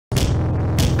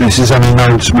This is an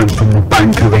announcement from the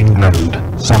Bank of England.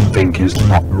 Something is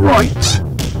not right.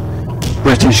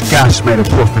 British Gas made a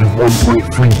profit of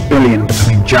 1.3 billion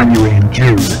between January and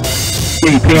June.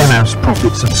 BP announced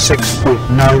profits of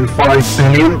 6.95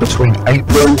 billion between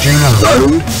April and June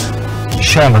alone.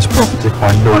 Shell has profited by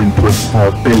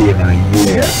 9.4 billion in a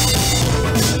year.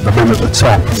 The man at the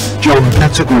top, John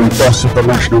Pettigrew, boss of the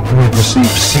National Grid, received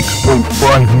 6.5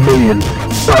 million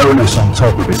bonus on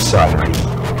top of his salary.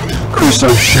 Chris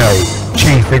O'Shea,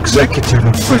 chief executive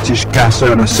of British gas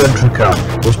owner Centrica,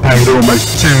 was paid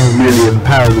almost £2 million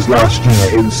last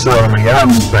year in salary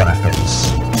and benefits.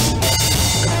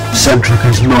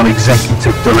 Centrica's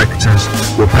non-executive directors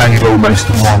were paid almost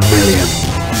 £1 million,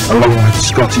 along with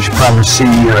Scottish Power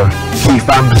CEO Keith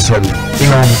Anderson,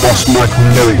 Elon boss Michael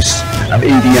Lewis, and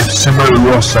EDF Simone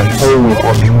Rossi, all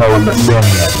on £1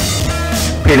 million.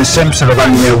 Peter Simpson of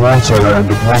Anglia Water earned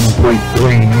a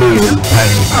 1.3 million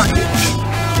pay package.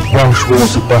 Welsh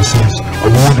water buses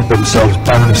awarded themselves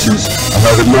bonuses of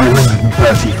over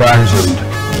 930,000.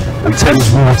 And Thames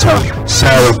Water,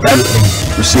 Sarah Bentley,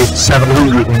 received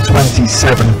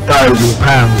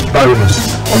 £727,000 bonus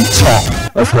on top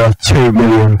of her £2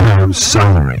 million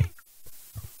salary.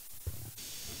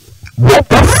 What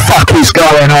the fuck is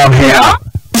going on here?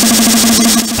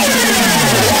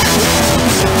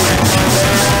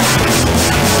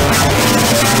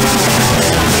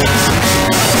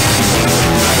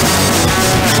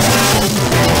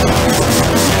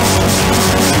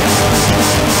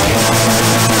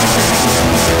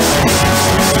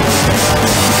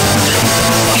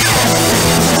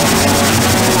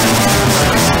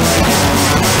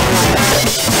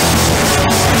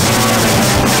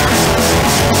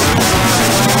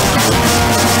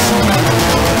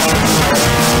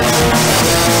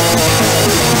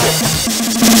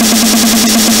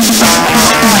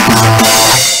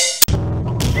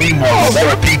 Meanwhile, there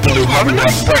are people who haven't had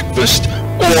breakfast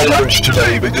or lunch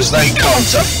today because they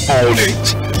can't afford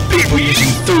it. People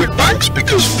using food banks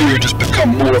because food has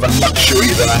become more of a luxury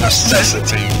than a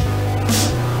necessity.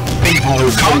 People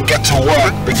who can't get to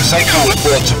work because they can't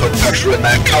afford to put petrol in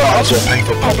their cars or pay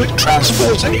for public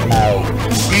transport anymore.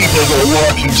 People who are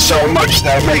working so much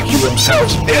they're making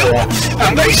themselves ill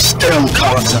and they still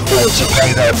can't afford to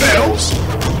pay their bills.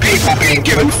 People being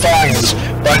given fines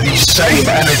by these same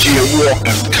energy and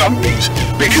water companies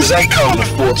because they can't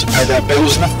afford to pay their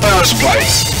bills in the first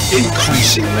place,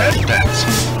 increasing their debt.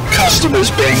 Customers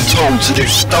being told to do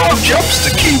star jumps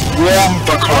to keep warm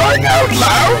for crying out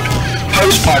loud.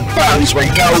 Hosepipe bans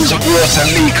when gallons of water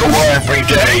leak away every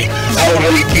day.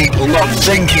 Elderly people not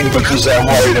drinking because they're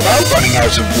worried about running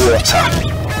out of water.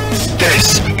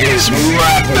 This is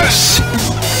madness.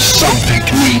 Something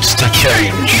needs to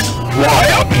change. Why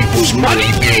are people's money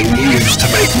being used to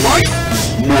make life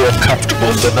more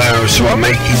comfortable for those who are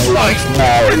making life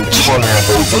more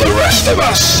intolerable for the rest of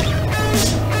us?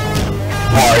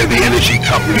 Why are the energy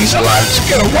companies allowed to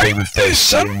get away with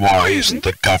this, and why isn't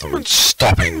the government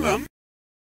stopping them?